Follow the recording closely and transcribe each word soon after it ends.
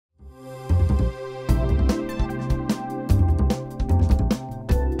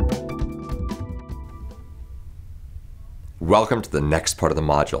Welcome to the next part of the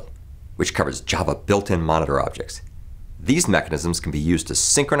module, which covers Java built-in monitor objects. These mechanisms can be used to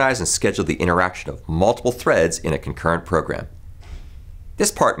synchronize and schedule the interaction of multiple threads in a concurrent program.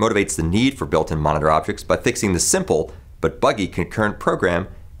 This part motivates the need for built-in monitor objects by fixing the simple but buggy concurrent program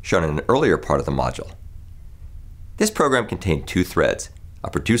shown in an earlier part of the module. This program contained two threads, a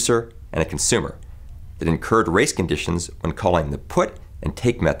producer and a consumer, that incurred race conditions when calling the put and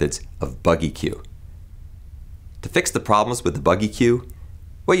take methods of Buggy queue. To fix the problems with the Buggy queue,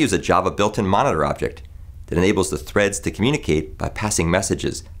 we'll use a Java built-in monitor object that enables the threads to communicate by passing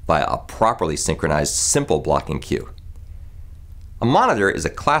messages via a properly synchronized simple blocking queue. A monitor is a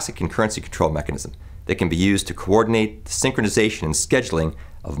classic concurrency control mechanism that can be used to coordinate the synchronization and scheduling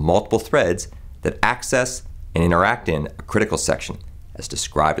of multiple threads that access and interact in a critical section, as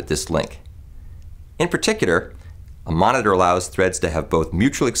described at this link. In particular, a monitor allows threads to have both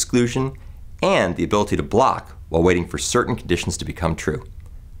mutual exclusion and the ability to block while waiting for certain conditions to become true.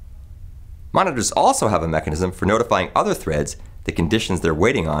 Monitors also have a mechanism for notifying other threads that conditions they're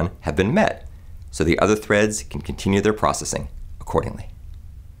waiting on have been met, so the other threads can continue their processing accordingly.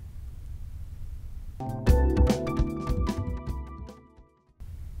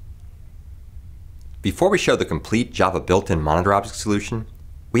 Before we show the complete Java built-in monitor object solution,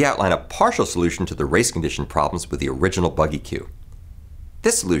 we outline a partial solution to the race condition problems with the original Buggy queue.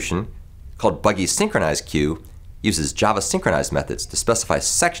 This solution, called Buggy synchronized queue, uses Java synchronized methods to specify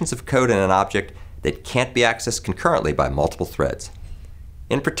sections of code in an object that can't be accessed concurrently by multiple threads.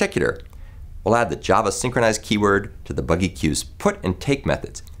 In particular, we'll add the Java synchronized keyword to the Buggy queue's put and take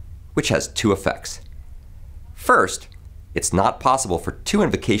methods, which has two effects. First, it's not possible for two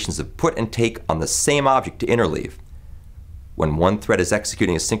invocations of put and take on the same object to interleave. When one thread is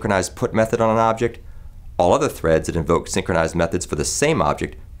executing a synchronized put method on an object, all other threads that invoke synchronized methods for the same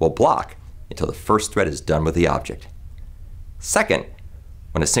object will block until the first thread is done with the object. Second,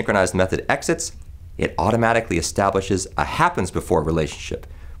 when a synchronized method exits, it automatically establishes a happens before relationship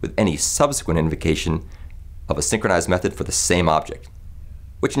with any subsequent invocation of a synchronized method for the same object,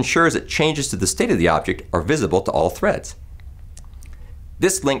 which ensures that changes to the state of the object are visible to all threads.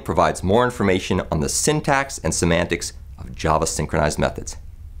 This link provides more information on the syntax and semantics of Java synchronized methods.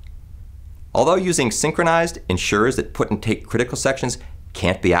 Although using synchronized ensures that put and take critical sections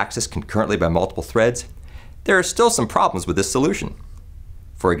can't be accessed concurrently by multiple threads, there are still some problems with this solution.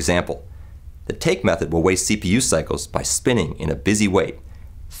 For example, the take method will waste CPU cycles by spinning in a busy wait,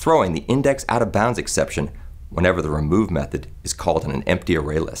 throwing the index out of bounds exception whenever the remove method is called on an empty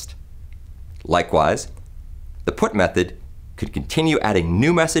array list. Likewise, the put method could continue adding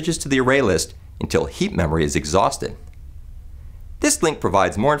new messages to the array list until heap memory is exhausted. This link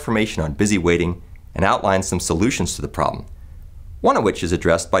provides more information on busy waiting and outlines some solutions to the problem, one of which is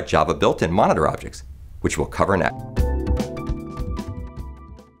addressed by Java built-in monitor objects, which we'll cover next.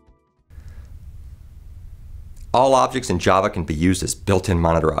 All objects in Java can be used as built-in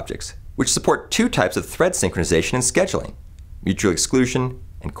monitor objects, which support two types of thread synchronization and scheduling, mutual exclusion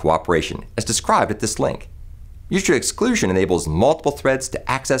and cooperation, as described at this link. Mutual exclusion enables multiple threads to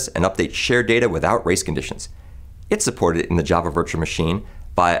access and update shared data without race conditions. It's supported in the Java virtual machine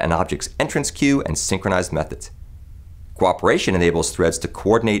via an object's entrance queue and synchronized methods. Cooperation enables threads to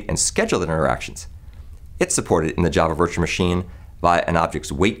coordinate and schedule their interactions. It's supported in the Java virtual machine via an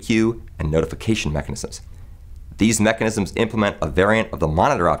object's wait queue and notification mechanisms. These mechanisms implement a variant of the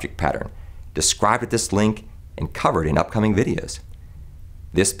monitor object pattern described at this link and covered in upcoming videos.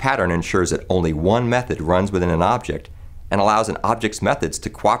 This pattern ensures that only one method runs within an object and allows an object's methods to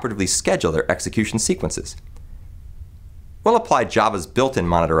cooperatively schedule their execution sequences. We'll apply Java's built-in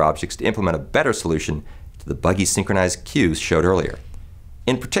monitor objects to implement a better solution to the Buggy synchronized queues showed earlier.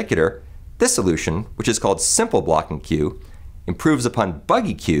 In particular, this solution, which is called simple blocking queue, improves upon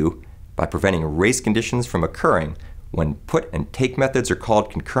Buggy queue by preventing race conditions from occurring when put and take methods are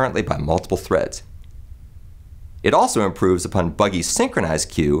called concurrently by multiple threads. It also improves upon Buggy synchronized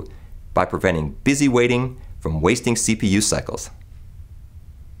queue by preventing busy waiting from wasting CPU cycles.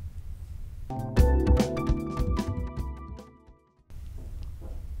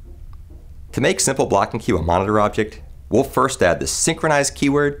 To make simple blocking queue a monitor object, we'll first add the synchronized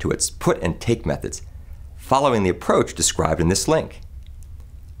keyword to its put and take methods, following the approach described in this link.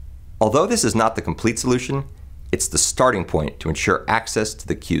 Although this is not the complete solution, it's the starting point to ensure access to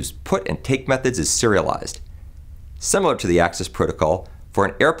the queue's put and take methods is serialized, similar to the access protocol for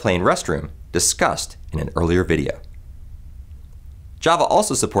an airplane restroom discussed in an earlier video. Java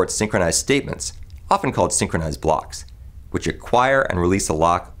also supports synchronized statements, often called synchronized blocks, which acquire and release a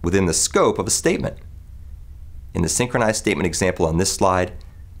lock within the scope of a statement. In the synchronized statement example on this slide,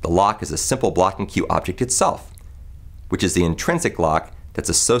 the lock is a simple blocking queue object itself. which is the intrinsic lock that's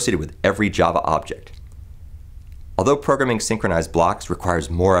associated with every Java object. Although programming synchronized blocks requires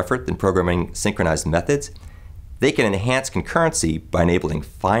more effort than programming synchronized methods, they can enhance concurrency by enabling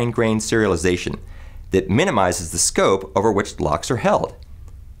fine-grained serialization that minimizes the scope over which blocks are held.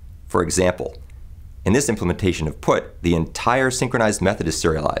 For example, in this implementation of put, the entire synchronized method is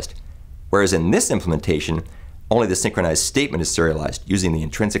serialized, whereas in this implementation, only the synchronized statement is serialized using the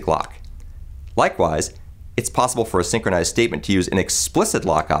intrinsic lock. Likewise, it's possible for a synchronized statement to use an explicit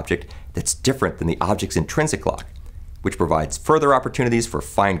lock object that's different than the object's intrinsic lock, which provides further opportunities for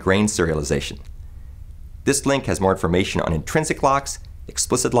fine-grained serialization. This link has more information on intrinsic locks,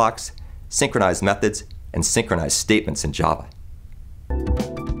 explicit locks, synchronized methods, and synchronized statements in Java.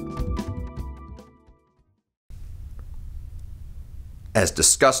 As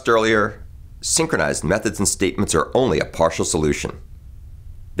discussed earlier, synchronized methods and statements are only a partial solution.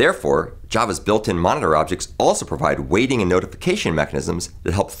 Therefore, Java's built-in monitor objects also provide waiting and notification mechanisms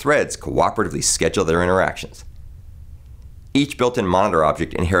that help threads cooperatively schedule their interactions. Each built-in monitor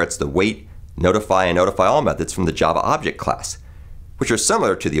object inherits the wait, notify, and notify all methods from the Java object class, which are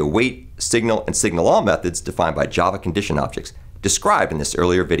similar to the await, signal, and signal all methods defined by Java condition objects described in this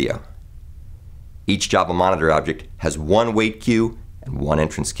earlier video. Each Java monitor object has one wait queue and one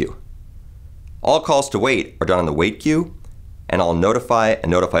entrance queue. All calls to wait are done on the wait queue, and all notify and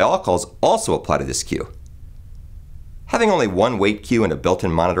notify all calls also apply to this queue. Having only one wait queue in a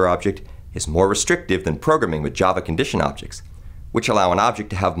built-in monitor object is more restrictive than programming with Java condition objects, which allow an object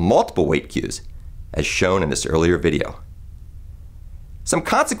to have multiple wait queues, as shown in this earlier video. Some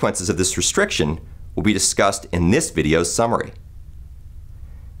consequences of this restriction will be discussed in this video's summary.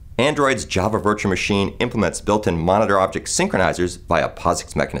 Android's Java Virtual Machine implements built-in monitor object synchronizers via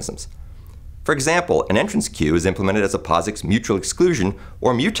POSIX mechanisms. For example, an entrance queue is implemented as a POSIX mutual exclusion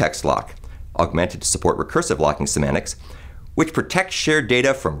or mutex lock, augmented to support recursive locking semantics, which protects shared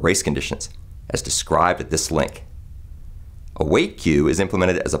data from race conditions, as described at this link. A wait queue is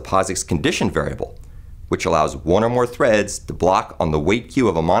implemented as a POSIX condition variable, which allows one or more threads to block on the wait queue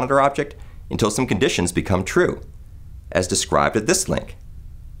of a monitor object until some conditions become true, as described at this link.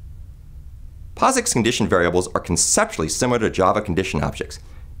 POSIX condition variables are conceptually similar to Java condition objects,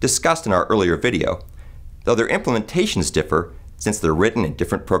 discussed in our earlier video, though their implementations differ since they're written in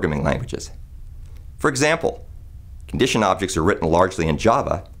different programming languages. For example, condition objects are written largely in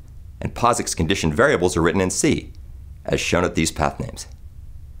Java, and POSIX condition variables are written in C, as shown at these path names.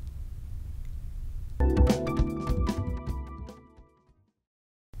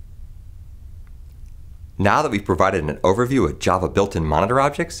 Now that we've provided an overview of Java built-in monitor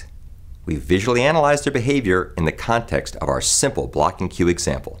objects, we visually analyze their behavior in the context of our simple blocking queue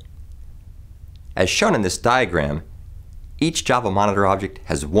example. As shown in this diagram, each Java monitor object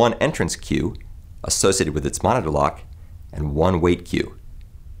has one entrance queue associated with its monitor lock and one wait queue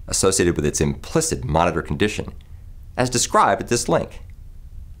associated with its implicit monitor condition, as described at this link.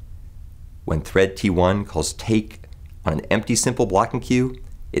 When thread T1 calls take on an empty simple blocking queue,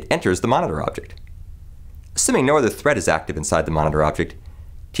 it enters the monitor object. Assuming no other thread is active inside the monitor object,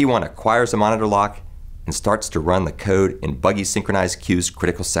 T1 acquires a monitor lock and starts to run the code in Buggy synchronized queue's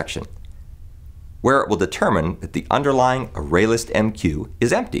critical section, where it will determine that the underlying ArrayList MQ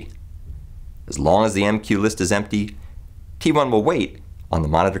is empty. As long as the MQ list is empty, T1 will wait on the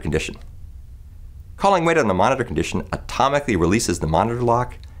monitor condition. Calling wait on the monitor condition atomically releases the monitor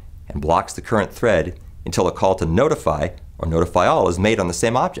lock and blocks the current thread until a call to notify or notify all is made on the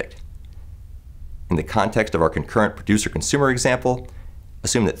same object. In the context of our concurrent producer-consumer example,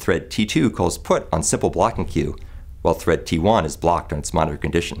 assume that thread T2 calls put on simple blocking queue, while thread T1 is blocked on its monitor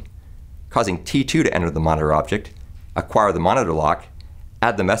condition, causing T2 to enter the monitor object, acquire the monitor lock,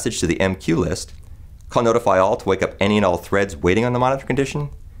 add the message to the MQ list, call notify all to wake up any and all threads waiting on the monitor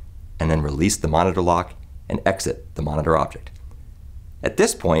condition, and then release the monitor lock and exit the monitor object. At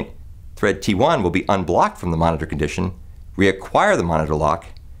this point, thread T1 will be unblocked from the monitor condition, reacquire the monitor lock,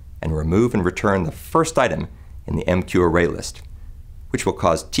 and remove and return the first item in the MQ array list, which will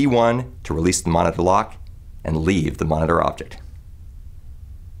cause T1 to release the monitor lock and leave the monitor object.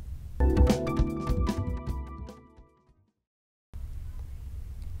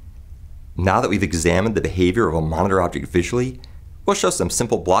 Now that we've examined the behavior of a monitor object visually, we'll show some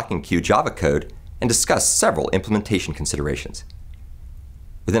simple blocking queue Java code and discuss several implementation considerations.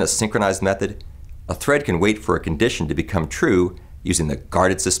 Within a synchronized method, a thread can wait for a condition to become true using the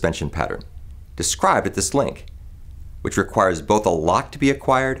guarded suspension pattern, described at this link, which requires both a lock to be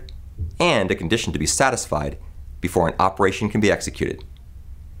acquired and a condition to be satisfied before an operation can be executed.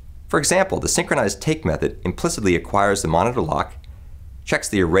 For example, the synchronized take method implicitly acquires the monitor lock, checks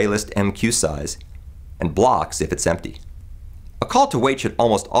the ArrayList MQ size, and blocks if it's empty. A call to wait should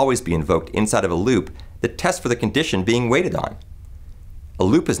almost always be invoked inside of a loop that tests for the condition being waited on. A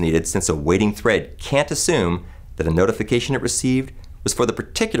loop is needed since a waiting thread can't assume that a notification it received was for the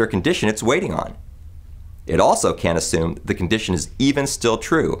particular condition it's waiting on. It also can't assume that the condition is even still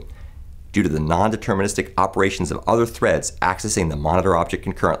true due to the non-deterministic operations of other threads accessing the monitor object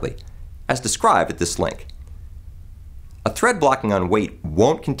concurrently, as described at this link. A thread blocking on wait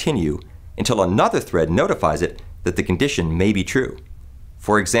won't continue until another thread notifies it that the condition may be true.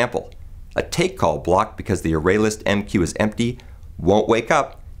 For example, a take call blocked because the array list MQ is empty won't wake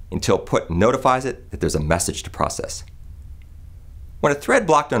up until put notifies it that there's a message to process. When a thread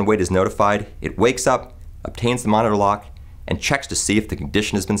blocked on wait is notified, it wakes up, obtains the monitor lock, and checks to see if the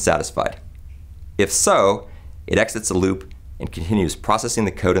condition has been satisfied. If so, it exits the loop and continues processing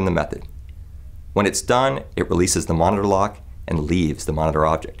the code in the method. When it's done, it releases the monitor lock and leaves the monitor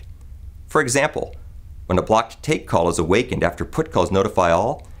object. For example, when a blocked take call is awakened after put calls notify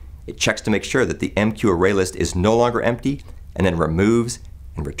all, it checks to make sure that the MQ array list is no longer empty and then removes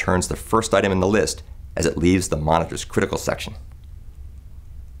and returns the first item in the list as it leaves the monitor's critical section.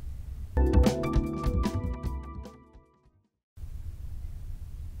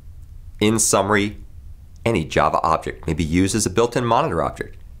 In summary, any Java object may be used as a built-in monitor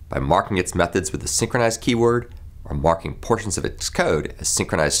object by marking its methods with the synchronized keyword or marking portions of its code as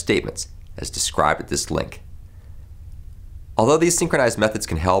synchronized statements, as described at this link. Although these synchronized methods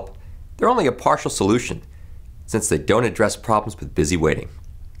can help, they're only a partial solution since they don't address problems with busy waiting.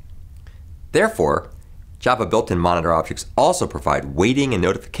 Therefore, Java built-in monitor objects also provide waiting and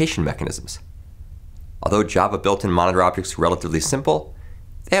notification mechanisms. Although Java built-in monitor objects are relatively simple,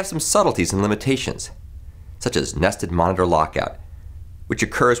 they have some subtleties and limitations, such as nested monitor lockout, which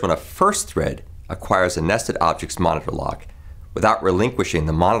occurs when a first thread acquires a nested object's monitor lock without relinquishing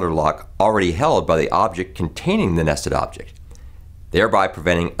the monitor lock already held by the object containing the nested object, thereby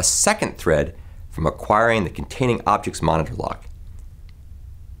preventing a second thread from acquiring the containing object's monitor lock.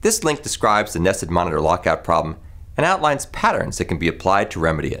 This link describes the nested monitor lockout problem and outlines patterns that can be applied to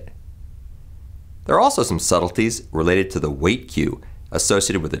remedy it. There are also some subtleties related to the wait queue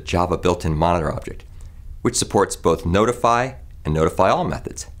associated with a Java built-in monitor object, which supports both notify and notify all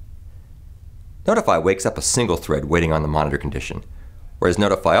methods. Notify wakes up a single thread waiting on the monitor condition, whereas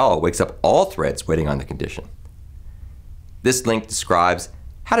notify all wakes up all threads waiting on the condition. This link describes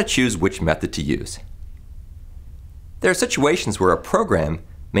how to choose which method to use. There are situations where a program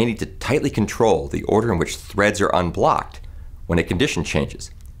may need to tightly control the order in which threads are unblocked when a condition changes,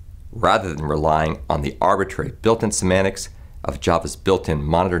 rather than relying on the arbitrary built-in semantics of Java's built-in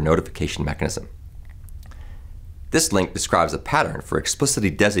monitor notification mechanism. This link describes a pattern for explicitly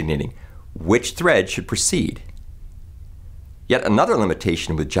designating which thread should proceed. Yet another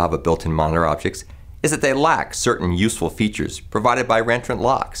limitation with Java built-in monitor objects is that they lack certain useful features provided by reentrant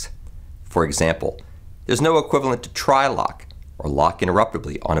locks. For example, there's no equivalent to try lock or lock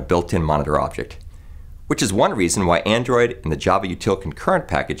interruptibly on a built-in monitor object, which is one reason why Android and the Java Util concurrent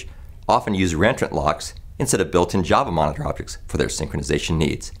package often use reentrant locks instead of built-in Java monitor objects for their synchronization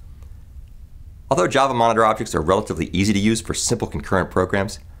needs. Although Java monitor objects are relatively easy to use for simple concurrent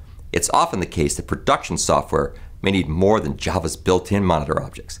programs, it's often the case that production software may need more than Java's built-in monitor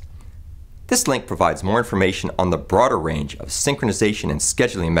objects. This link provides more information on the broader range of synchronization and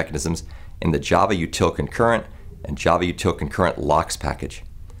scheduling mechanisms in the Java Util concurrent and Java Util concurrent locks package.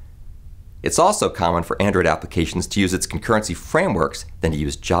 It's also common for Android applications to use its concurrency frameworks than to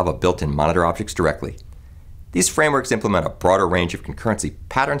use Java built-in monitor objects directly. These frameworks implement a broader range of concurrency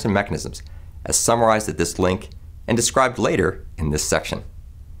patterns and mechanisms, as summarized at this link and described later in this section.